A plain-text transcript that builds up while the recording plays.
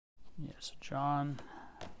So John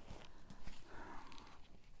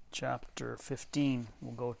chapter 15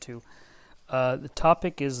 we'll go to. The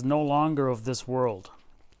topic is no longer of this world.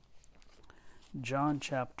 John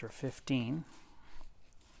chapter 15.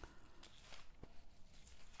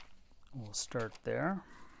 We'll start there.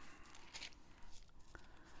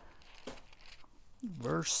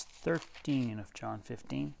 Verse 13 of John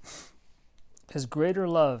 15. His greater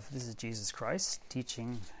love, this is Jesus Christ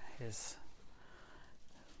teaching his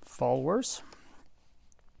followers.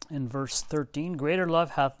 In verse 13, greater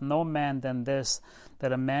love hath no man than this,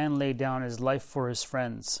 that a man lay down his life for his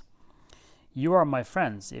friends. You are my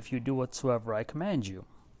friends, if you do whatsoever I command you.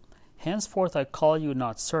 Henceforth I call you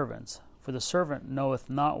not servants, for the servant knoweth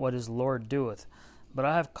not what his Lord doeth. But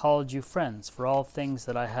I have called you friends, for all things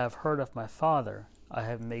that I have heard of my Father I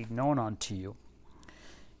have made known unto you.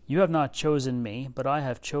 You have not chosen me, but I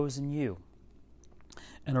have chosen you,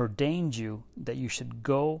 and ordained you that you should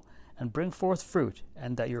go and bring forth fruit,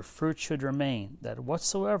 and that your fruit should remain, that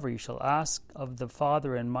whatsoever you shall ask of the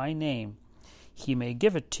Father in my name, he may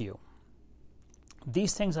give it to you.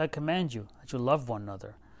 These things I command you, that you love one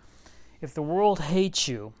another. If the world hates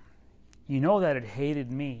you, you know that it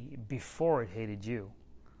hated me before it hated you.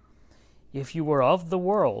 If you were of the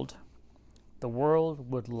world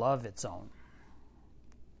would love its own,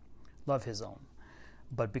 love his own.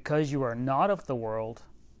 But because you are not of the world,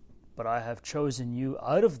 but I have chosen you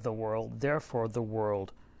out of the world, therefore the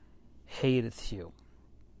world hateth you.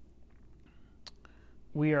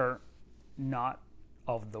 We are not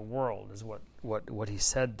of the world, is what he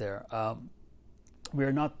said there. We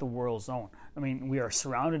are not the world's own. I mean, we are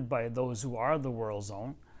surrounded by those who are the world's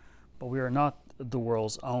own, but we are not the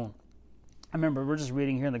world's own. I remember we're just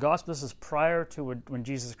reading here in the gospel. This is prior to when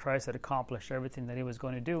Jesus Christ had accomplished everything that he was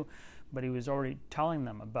going to do, but he was already telling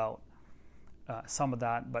them about some of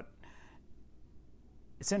that. But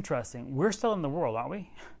it's interesting. We're still in the world, aren't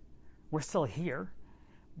we? We're still here.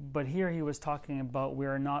 But here he was talking about we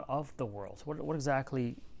are not of the world. So what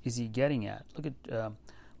exactly is he getting at? Look at,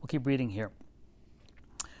 we'll keep reading here.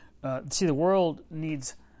 See, the world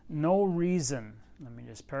needs no reason. Let me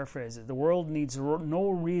just paraphrase it. The world needs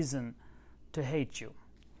no reason to hate you.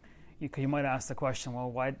 You might ask the question,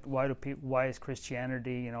 well, why is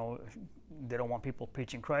Christianity, they don't want people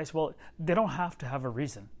preaching Christ? Well, they don't have to have a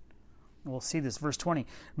reason. We'll see this, verse 20.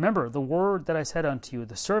 Remember, the word that I said unto you,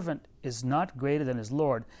 the servant is not greater than his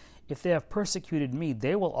Lord. If they have persecuted me,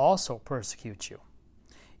 they will also persecute you.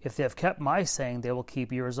 If they have kept my saying, they will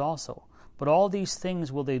keep yours also. But all these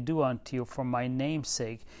things will they do unto you for my name's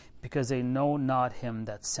sake, because they know not him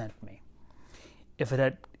that sent me.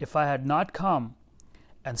 If I had not come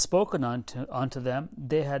and spoken unto them,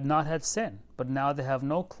 they had not had sin, but now they have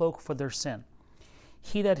no cloak for their sin.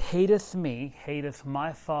 He that hateth me hateth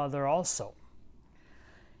my Father also.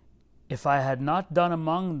 If I had not done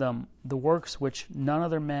among them the works which none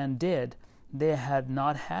other man did, they had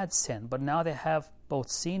not had sin. But now they have both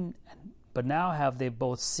seen,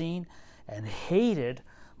 and hated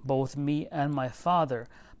both me and my Father.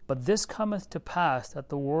 But this cometh to pass, that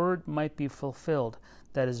the word might be fulfilled,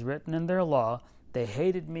 that is written in their law, they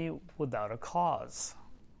hated me without a cause.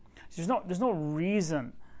 There's no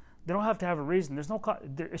reason. They don't have to have a reason.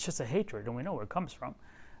 It's just a hatred, and we know where it comes from.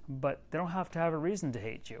 But they don't have to have a reason to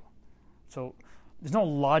hate you. So there's no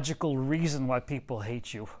logical reason why people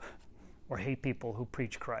hate you or hate people who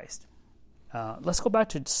preach Christ. Let's go back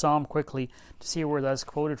to Psalm quickly to see where that's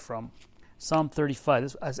quoted from. Psalm 35.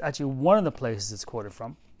 This is actually one of the places it's quoted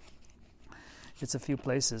from. It's a few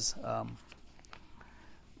places.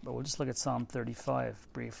 But we'll just look at Psalm 35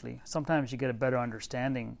 briefly. Sometimes you get a better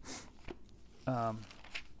understanding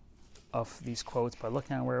of these quotes by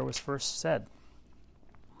looking at where it was first said.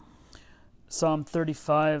 Psalm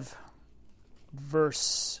 35,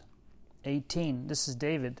 verse 18. This is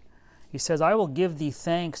David. He says, I will give thee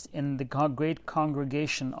thanks in the great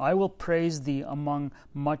congregation. I will praise thee among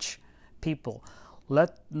much people.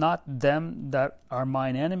 Let not them that are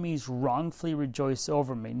mine enemies wrongfully rejoice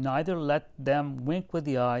over me, neither let them wink with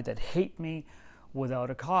the eye that hate me without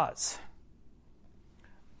a cause.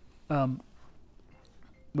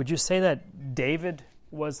 Would you say that David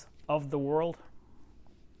was of the world?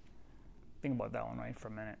 Think about that one, right, for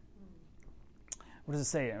a minute. What does it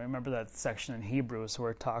say? I remember that section in Hebrews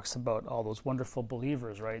where it talks about all those wonderful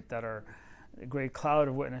believers, right, that are a great cloud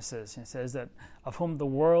of witnesses. It says that of whom the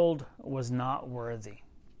world was not worthy.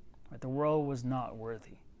 Right? The world was not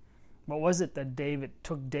worthy. What was it that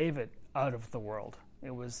took David out of the world?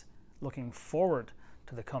 It was looking forward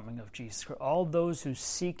to the coming of Jesus. All those who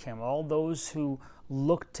seek him, all those who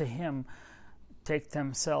look to him, take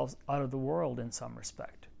themselves out of the world in some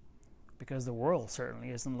respect. because the world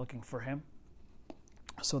certainly isn't looking for him.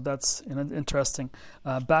 So that's interesting.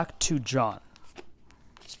 Back to John.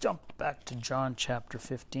 Let's jump back to John chapter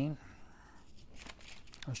 15.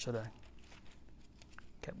 Or should I?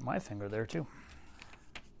 Kept my finger there too.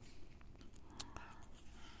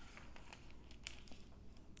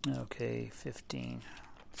 Okay, 15.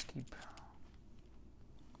 Let's keep.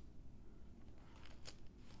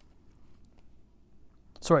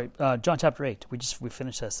 Sorry, John chapter 8. We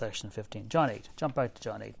finished that section 15. John 8. Jump back to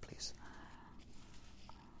John 8, please.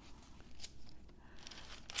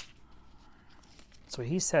 So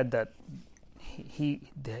he said that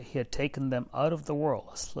he had taken them out of the world.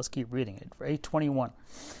 Let's keep reading it. 8:21.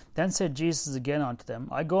 Then said Jesus again unto them,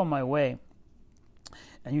 I go on my way,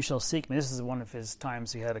 and you shall seek me. This is one of his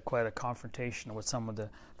times he had quite a confrontation with some of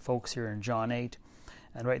the folks here in John 8.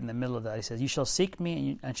 And right in the middle of that, he says, You shall seek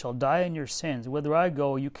me and shall die in your sins. Whither I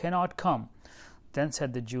go, you cannot come. Then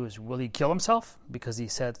said the Jews, Will he kill himself? Because he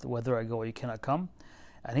said, Whither I go, you cannot come.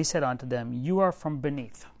 And he said unto them, You are from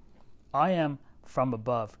beneath. I am from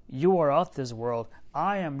above. You are of this world.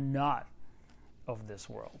 I am not of this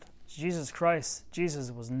world. Jesus Christ,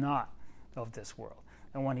 Jesus was not of this world.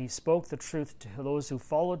 And when he spoke the truth to those who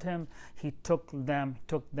followed him, he took them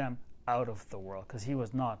out of the world, because he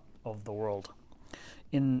was not of the world.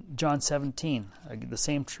 In John 17, the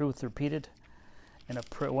same truth repeated in a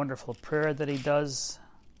wonderful prayer that he does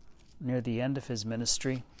near the end of his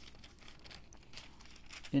ministry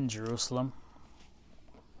in Jerusalem.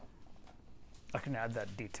 I can add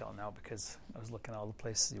that detail now because I was looking at all the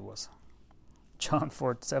places he was. John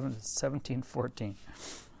 17:14.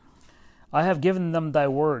 I have given them thy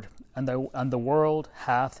word, and the world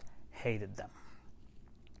hath hated them,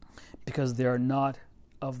 because they are not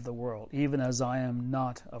of the world, even as I am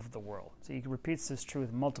not of the world. So he repeats this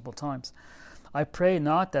truth multiple times. I pray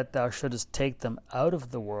not that thou shouldest take them out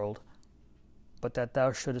of the world, but that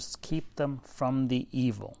thou shouldest keep them from the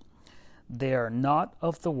evil. They are not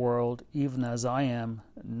of the world, even as I am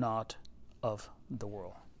not of the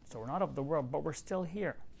world. So we're not of the world, but we're still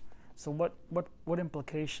here. So what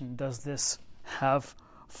implication does this have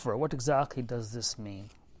for? What exactly does this mean?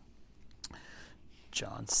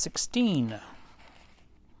 John 16.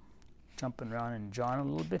 Jumping around in John a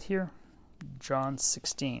little bit here. John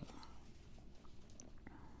 16.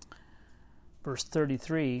 Verse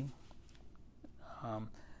 33.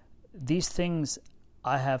 These things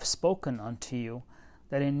I have spoken unto you,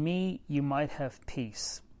 that in me you might have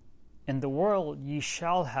peace. In the world ye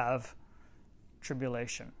shall have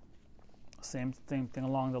tribulation. Same thing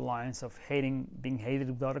along the lines of being hated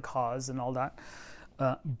without a cause and all that.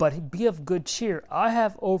 But be of good cheer. I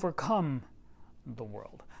have overcome the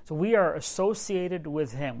world. So we are associated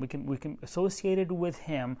with him. We can associated with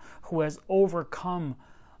him who has overcome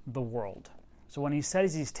the world. So when he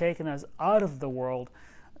says he's taken us out of the world,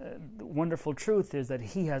 the wonderful truth is that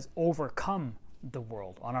he has overcome the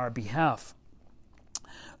world on our behalf.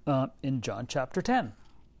 In John chapter 10.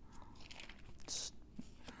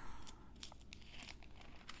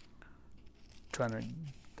 Trying to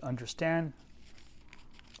understand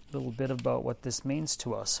a little bit about what this means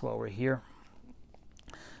to us while we're here.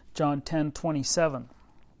 John 10:27.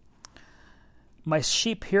 My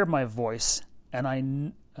sheep hear my voice, and I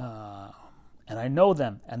know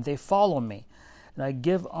them, and they follow me. And I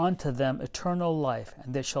give unto them eternal life,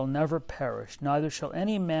 and they shall never perish, neither shall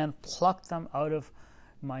any man pluck them out of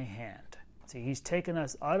my hand. See, he's taken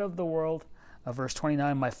us out of the world. Verse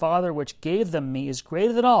 29, my Father which gave them me is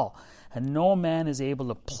greater than all, and no man is able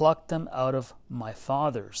to pluck them out of my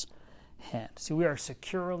Father's hand. See, we are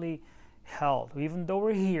securely held. Even though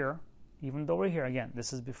we're here, again,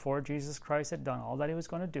 this is before Jesus Christ had done all that he was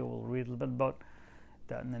going to do. We'll read a little bit about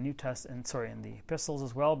that in the New Testament, in the epistles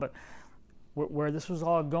as well, but where this was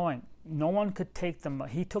all going, no one could take them.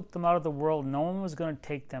 He took them out of the world. No one was going to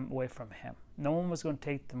take them away from him. No one was going to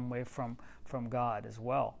take them away from God as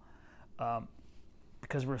well,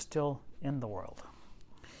 because we're still in the world.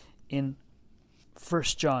 In 1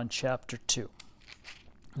 John chapter 2.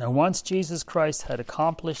 Now once Jesus Christ had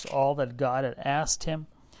accomplished all that God had asked him,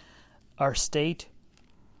 our state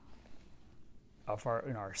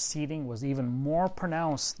in our seating was even more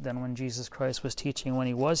pronounced than when Jesus Christ was teaching when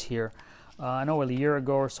he was here. I know a year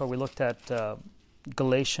ago or so we looked at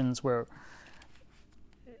Galatians, where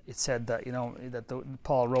it said that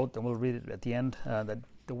Paul wrote, and we'll read it at the end, that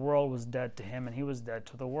the world was dead to him and he was dead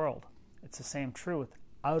to the world. It's the same truth,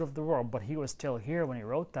 out of the world, but he was still here when he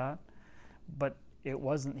wrote that. But it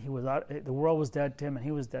wasn't. He was out. The world was dead to him and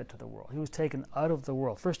he was dead to the world. He was taken out of the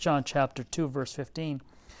world. 1 John chapter 2 verse 15.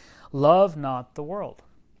 Love not the world.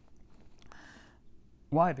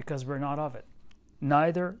 Why? Because we're not of it.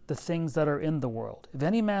 neither the things that are in the world. If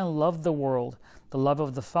any man love the world, the love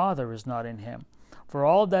of the Father is not in him. For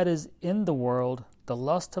all that is in the world, the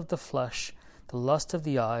lust of the flesh, the lust of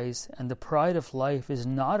the eyes, and the pride of life is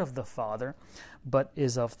not of the Father, but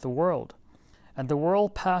is of the world. And the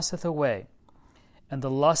world passeth away, and the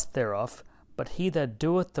lust thereof, but he that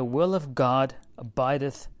doeth the will of God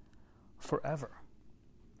abideth forever.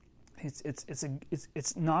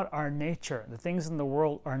 It's not our nature. The things in the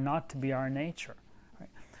world are not to be our nature. Right?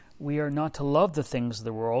 We are not to love the things of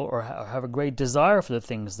the world or have a great desire for the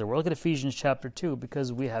things of the world. Look at Ephesians chapter 2,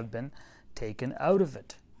 because we have been taken out of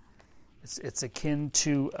it. It's akin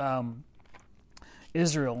to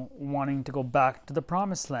Israel wanting to go back to the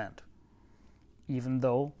promised land, wanting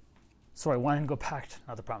to go back to,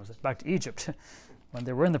 not the promised land, back to Egypt when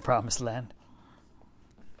they were in the promised land,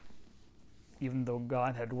 even though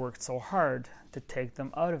God had worked so hard to take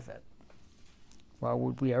them out of it. Why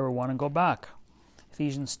would we ever want to go back?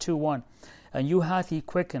 Ephesians 2:1, and you hath he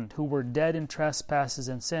quickened, who were dead in trespasses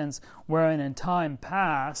and sins, wherein in time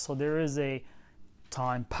past, so there is a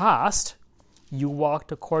time past, you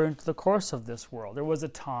walked according to the course of this world. There was a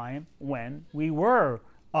time when we were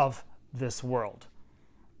of this world.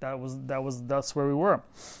 That's where we were.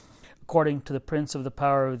 According to the prince of the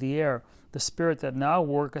power of the air, the spirit that now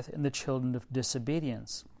worketh in the children of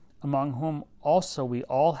disobedience, among whom also we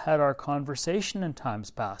all had our conversation in times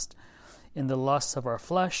past, in the lusts of our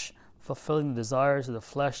flesh, fulfilling the desires of the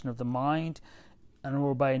flesh and of the mind, and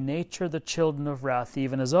were by nature the children of wrath,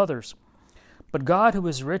 even as others. But God, who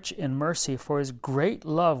is rich in mercy, for his great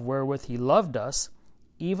love wherewith he loved us,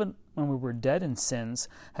 even when we were dead in sins,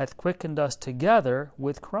 hath quickened us together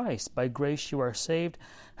with Christ. By grace you are saved,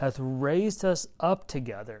 hath raised us up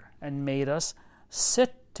together, and made us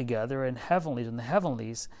sit together in the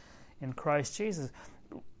heavenlies in Christ Jesus.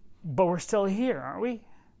 But we're still here, aren't we?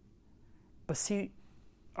 But see,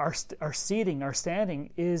 our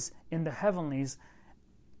standing is in the heavenlies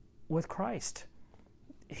with Christ.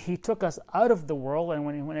 He took us out of the world, and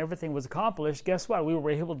when everything was accomplished, guess what? We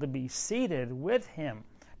were able to be seated with him,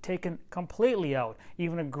 taken completely out,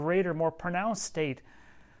 even a greater, more pronounced state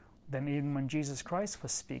than even when Jesus Christ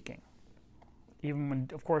was speaking. Even when,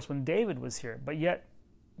 of course, when David was here. But yet,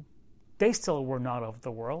 they still were not of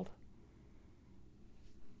the world.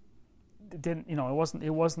 It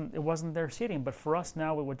wasn't their seating. But for us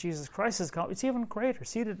now, with what Jesus Christ has come, it's even greater,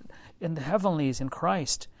 seated in the heavenlies in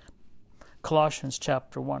Christ. Colossians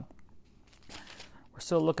chapter 1. We're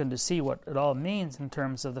still looking to see what it all means in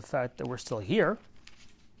terms of the fact that we're still here.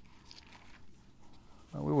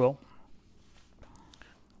 Well, we will.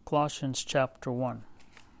 Colossians chapter 1,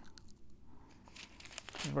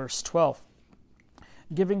 verse 12.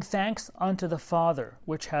 Giving thanks unto the Father,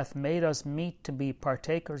 which hath made us meet to be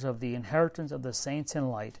partakers of the inheritance of the saints in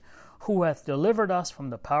light, who hath delivered us from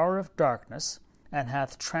the power of darkness, and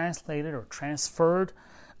hath translated or transferred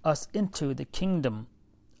us into the kingdom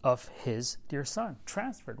of his dear Son.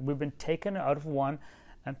 Transferred. We've been taken out of one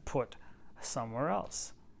and put somewhere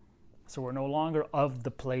else. So we're no longer of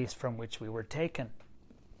the place from which we were taken.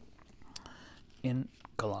 In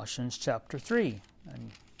Colossians chapter 3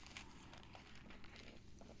 and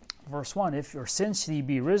verse 1, if since ye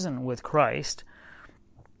be risen with Christ,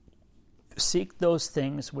 seek those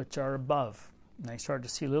things which are above. And I start to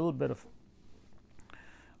see a little bit of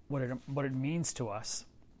what it means to us.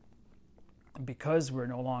 Because we're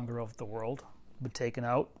no longer of the world, but taken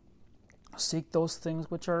out, seek those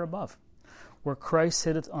things which are above, where Christ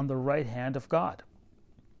sitteth on the right hand of God.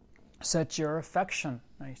 Set your affection,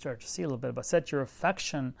 now you start to see a little bit about, set your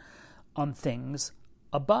affection on things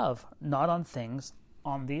above, not on things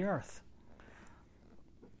on the earth.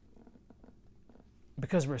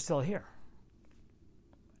 Because we're still here.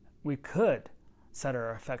 We could set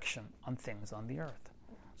our affection on things on the earth.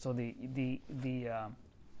 So the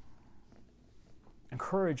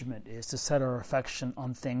encouragement is to set our affection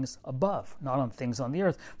on things above, not on things on the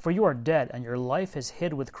earth. For you are dead, and your life is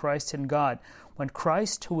hid with Christ in God. When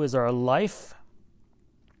Christ, who is our life,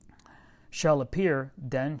 shall appear,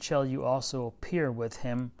 then shall you also appear with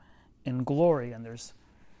him in glory. And there's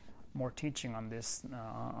more teaching on this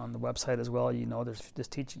on the website as well. You know, there's this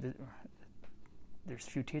teaching. There's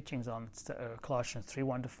few teachings on Colossians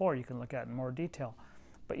 3:1-4. You can look at in more detail.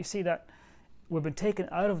 But you see that we've been taken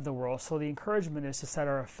out of the world, so the encouragement is to set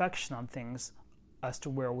our affection on things as to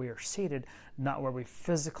where we are seated, not where we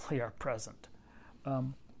physically are present.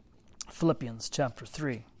 Philippians chapter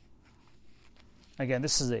 3. Again,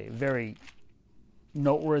 this is a very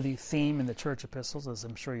noteworthy theme in the church epistles, as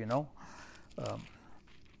I'm sure you know.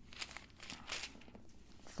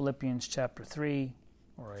 Philippians chapter 3,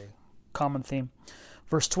 or a common theme.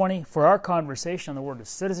 Verse 20, for our conversation, the word is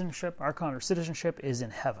citizenship. Our citizenship is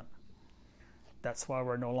in heaven. That's why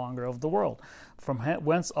we're no longer of the world. From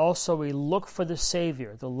whence also we look for the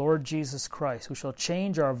Savior, the Lord Jesus Christ, who shall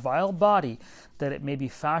change our vile body, that it may be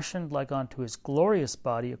fashioned like unto his glorious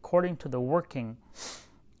body, according to the working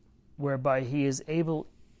whereby he is able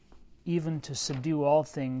even to subdue all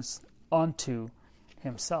things unto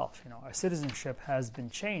himself. Our citizenship has been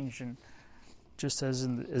changed, and just as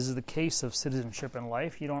is the case of citizenship in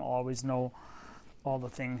life, you don't always know all the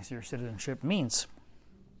things your citizenship means.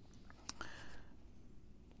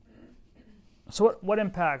 So what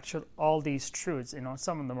impact should all these truths,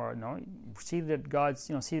 some of them are, seated at God's,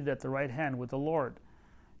 seated at the right hand with the Lord,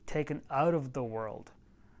 taken out of the world,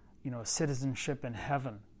 citizenship in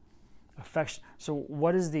heaven, affection. So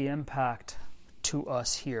what is the impact to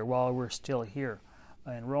us here while we're still here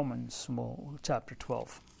in Romans chapter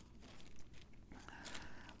 12?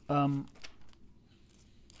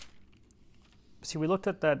 See, we looked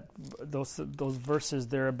at those verses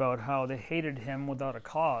there about how they hated him without a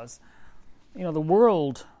cause. The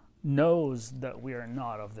world knows that we are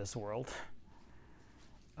not of this world.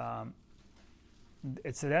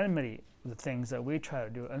 It's an enmity of the things that we try to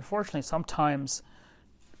do. Unfortunately, sometimes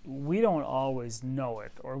we don't always know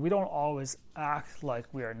it, or we don't always act like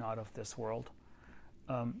we are not of this world.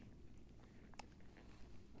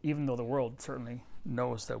 Even though the world certainly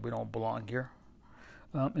knows that we don't belong here.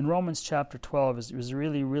 In Romans chapter 12 is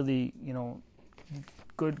really, really,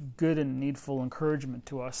 good and needful encouragement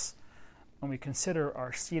to us when we consider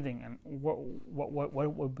our seating and what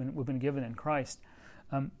we've been given in Christ.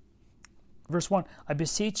 Verse 1, I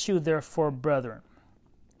beseech you therefore, brethren,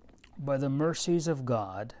 by the mercies of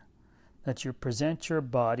God, that you present your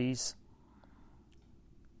bodies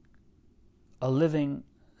a living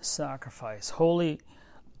sacrifice, holy,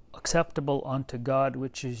 acceptable unto God,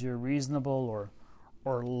 which is your reasonable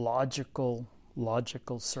or logical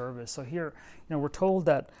service. So here, we're told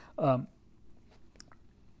that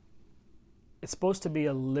it's supposed to be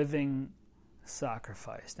a living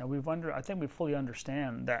sacrifice. Now I think we fully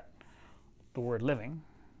understand that the word living,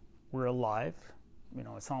 we're alive.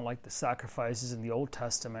 It's not like the sacrifices in the Old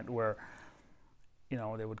Testament where,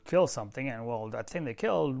 they would kill something and, that thing they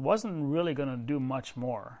killed wasn't really going to do much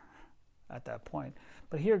more at that point.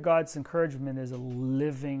 But here God's encouragement is a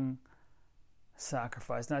living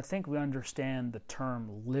sacrifice. And I think we understand the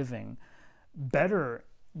term living better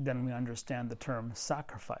than we understand the term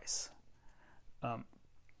sacrifice.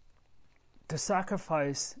 To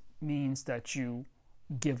sacrifice means that you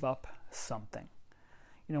give up something.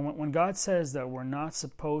 When God says that we're not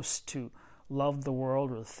supposed to love the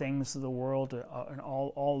world or the things of the world and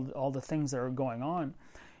all the things that are going on,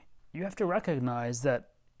 you have to recognize that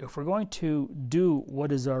if we're going to do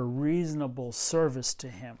what is our reasonable service to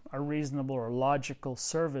Him, our reasonable or logical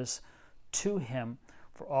service to Him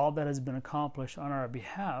for all that has been accomplished on our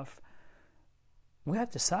behalf, we have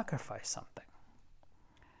to sacrifice something.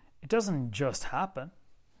 It doesn't just happen.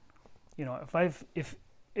 If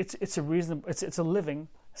it's a reasonable, it's a living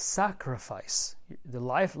sacrifice. The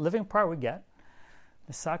living part we get.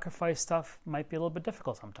 The sacrifice stuff might be a little bit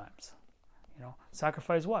difficult sometimes.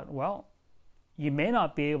 Sacrifice what? Well, you may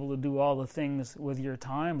not be able to do all the things with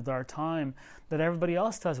our time, that everybody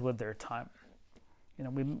else does with their time.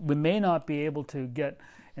 We may not be able to get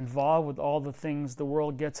involved with all the things the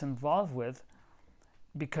world gets involved with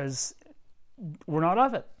because we're not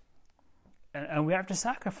of it. And we have to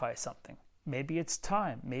sacrifice something. Maybe it's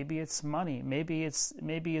time, maybe it's money, maybe it's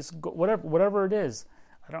whatever it is.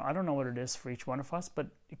 I don't know what it is for each one of us, but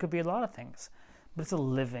it could be a lot of things. But it's a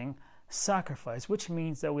living sacrifice, which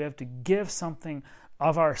means that we have to give something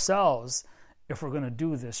of ourselves if we're going to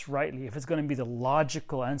do this rightly, if it's going to be the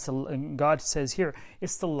logical answer. And God says here,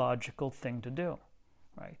 it's the logical thing to do,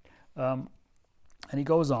 right? And He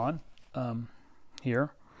goes on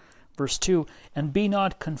here, verse 2, and be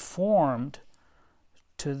not conformed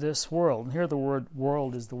to this world. And here the word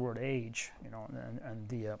world is the word age, and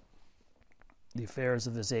the affairs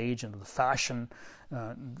of this age and the fashion.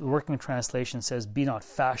 The Working Translation says, be not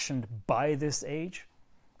fashioned by this age,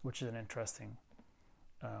 which is an interesting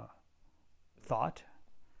thought.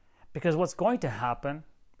 Because what's going to happen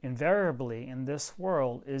invariably in this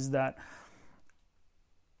world is that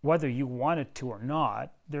whether you want it to or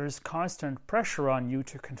not, there's constant pressure on you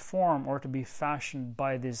to conform or to be fashioned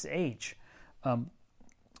by this age.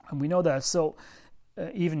 And we know that. So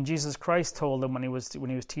even Jesus Christ told them when he was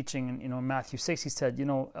teaching in Matthew 6, he said,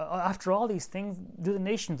 after all these things, do the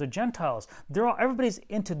nations, the Gentiles. Everybody's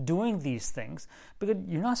into doing these things, because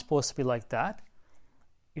you're not supposed to be like that.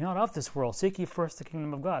 You're not of this world. Seek ye first the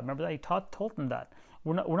kingdom of God. Remember that? He told them that.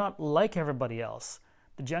 We're not like everybody else.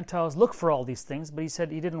 The Gentiles look for all these things, but he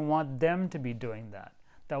said he didn't want them to be doing that.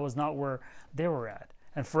 That was not where they were at.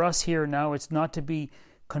 And for us here now, it's not to be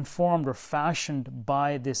conformed or fashioned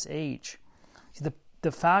by this age. See,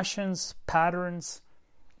 the fashions, patterns,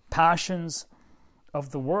 passions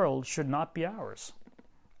of the world should not be ours.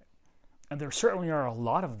 And there certainly are a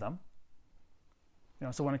lot of them.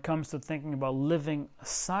 So when it comes to thinking about living a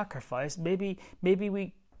sacrifice, maybe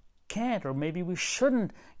we can't, or maybe we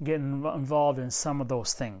shouldn't get involved in some of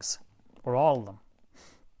those things, or all of them.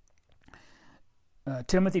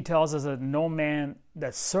 Timothy tells us that no man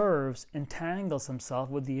that serves entangles himself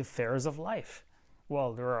with the affairs of life.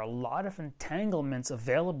 Well, there are a lot of entanglements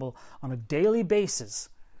available on a daily basis.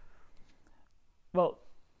 Well,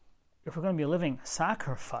 if we're going to be a living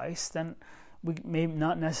sacrifice, then we may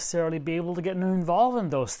not necessarily be able to get involved in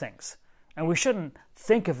those things. And we shouldn't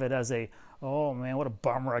think of it as oh man, what a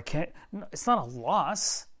bummer, I can't. No, it's not a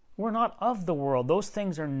loss. We're not of the world. Those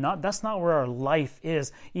things are not, that's not where our life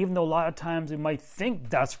is. Even though a lot of times we might think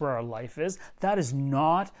that's where our life is, that is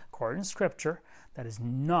not, according to Scripture, that is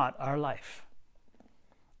not our life.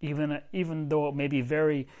 Even though it may be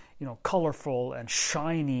very, colorful and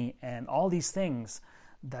shiny and all these things,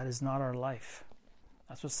 that is not our life.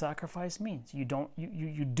 That's what sacrifice means. You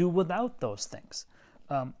do without those things.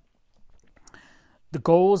 The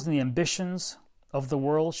goals and the ambitions of the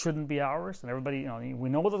world shouldn't be ours. And everybody, we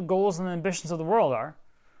know what the goals and the ambitions of the world are.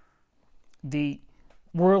 The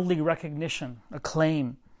worldly recognition,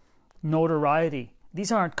 acclaim, notoriety.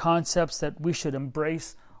 These aren't concepts that we should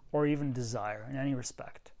embrace or even desire in any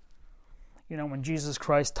respect. When Jesus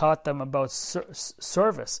Christ taught them about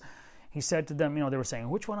service, he said to them, they were saying,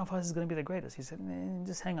 which one of us is going to be the greatest? He said,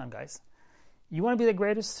 just hang on, guys. You want to be the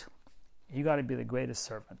greatest? You got to be the greatest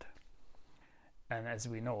servant. And as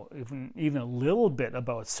we know, even a little bit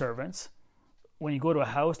about servants, when you go to a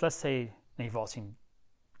house, let's say, and you've all seen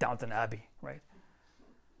Downton Abbey, right?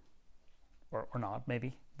 Or not,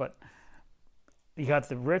 maybe. But you got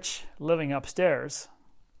the rich living upstairs,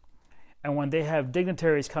 and when they have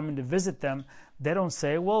dignitaries coming to visit them, they don't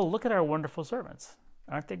say, well, look at our wonderful servants.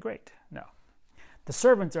 Aren't they great? No. The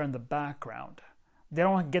servants are in the background. They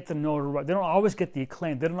don't get the notoriety. They don't always get the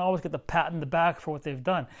acclaim. They don't always get the pat in the back for what they've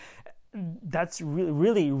done. That's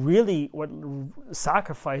really, really what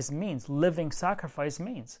sacrifice means. Living sacrifice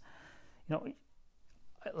means.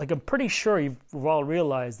 I'm pretty sure we've all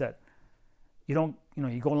realized that you don't,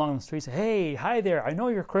 you go along the street and say, hey, hi there, I know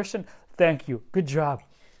you're a Christian. Thank you. Good job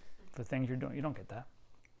for the things you're doing. You don't get that.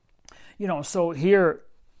 So here,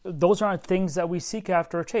 those aren't things that we seek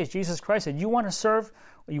after or chase. Jesus Christ said, you want to serve,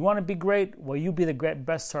 you want to be great, well, you be the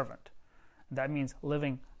best servant. That means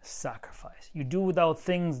living sacrifice. You do without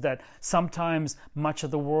things that sometimes much of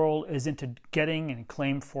the world is into getting and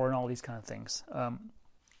claimed for and all these kind of things.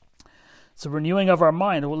 So renewing of our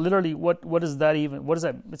mind, well, literally, what is that even? What is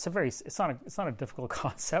that? It's not a difficult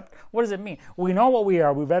concept. What does it mean? We know what we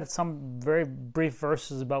are. We've read some very brief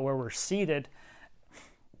verses about where we're seated.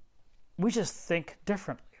 We just think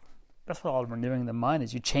differently. That's what all renewing the mind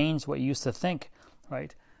is. You change what you used to think,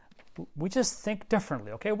 right? We just think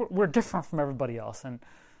differently, okay? We're different from everybody else, and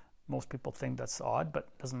most people think that's odd, but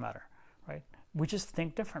it doesn't matter, right? We just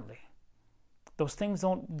think differently. Those things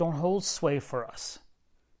don't hold sway for us.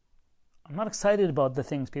 I'm not excited about the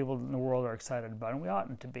things people in the world are excited about, and we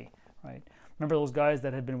oughtn't to be, right? Remember those guys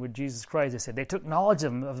that had been with Jesus Christ? They said they took knowledge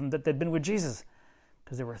of them that they'd been with Jesus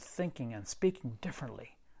because they were thinking and speaking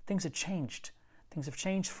differently. Things had changed. Things have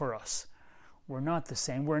changed for us. We're not the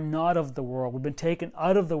same. We're not of the world. We've been taken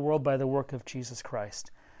out of the world by the work of Jesus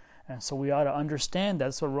Christ. And so we ought to understand that.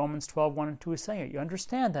 That's what Romans 12, 1 and 2 is saying. You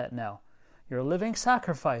understand that now. You're a living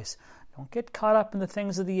sacrifice. Don't get caught up in the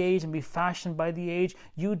things of the age and be fashioned by the age.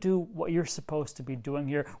 You do what you're supposed to be doing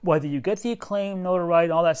here. Whether you get the acclaim,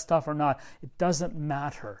 notoriety, all that stuff or not, it doesn't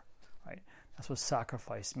matter. Right? That's what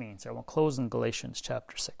sacrifice means. I will close in Galatians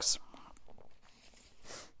chapter 6.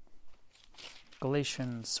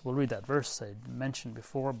 Galatians, we'll read that verse I mentioned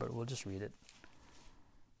before, but we'll just read it.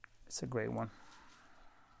 It's a great one.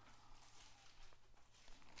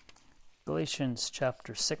 Galatians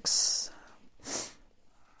chapter 6,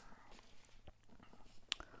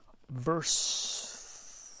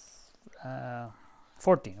 verse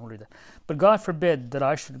 14. We'll read that. But God forbid that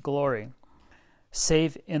I should glory,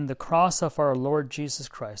 save in the cross of our Lord Jesus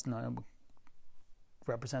Christ. Now, it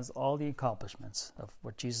represents all the accomplishments of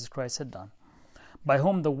what Jesus Christ had done. By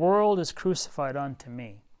whom the world is crucified unto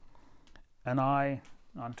me, and I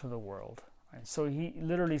unto the world. Right? So he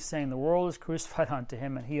literally saying the world is crucified unto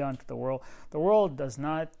him, and he unto the world. The world does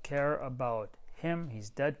not care about him.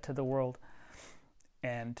 He's dead to the world.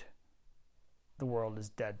 And the world is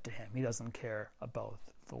dead to him. He doesn't care about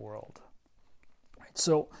the world. Right?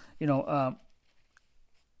 So, the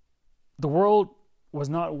world was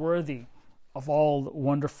not worthy of all the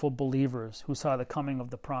wonderful believers who saw the coming of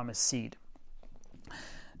the promised seed.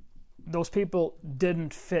 Those people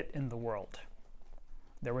didn't fit in the world.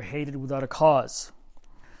 They were hated without a cause.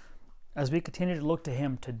 As we continue to look to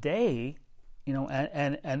him today, and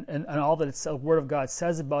all that the Word of God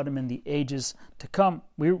says about him in the ages to come,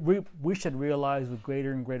 we should realize with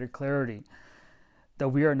greater and greater clarity that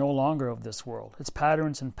we are no longer of this world. Its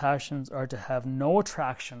patterns and passions are to have no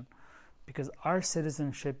attraction, because our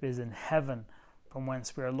citizenship is in heaven, from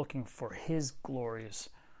whence we are looking for his glorious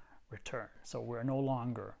return. So we're no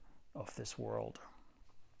longer of this world.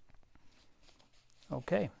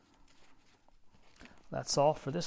 Okay. That's all for this